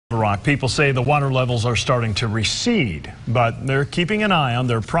Rock. People say the water levels are starting to recede, but they're keeping an eye on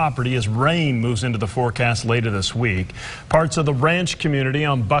their property as rain moves into the forecast later this week. Parts of the ranch community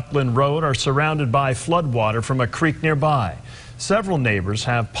on Buckland Road are surrounded by floodwater from a creek nearby. Several neighbors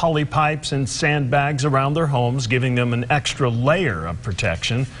have poly pipes and sandbags around their homes, giving them an extra layer of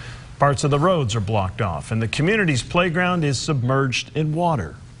protection. Parts of the roads are blocked off, and the community's playground is submerged in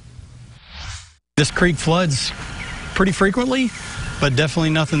water. This creek floods pretty frequently, but definitely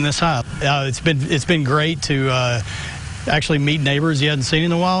nothing this high. It's been great to actually meet neighbors you hadn't seen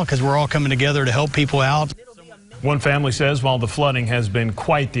in a while, because we're all coming together to help people out. One family says while the flooding has been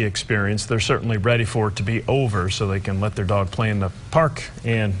quite the experience, they're certainly ready for it to be over so they can let their dog play in the park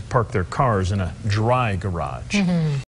and park their cars in a dry garage.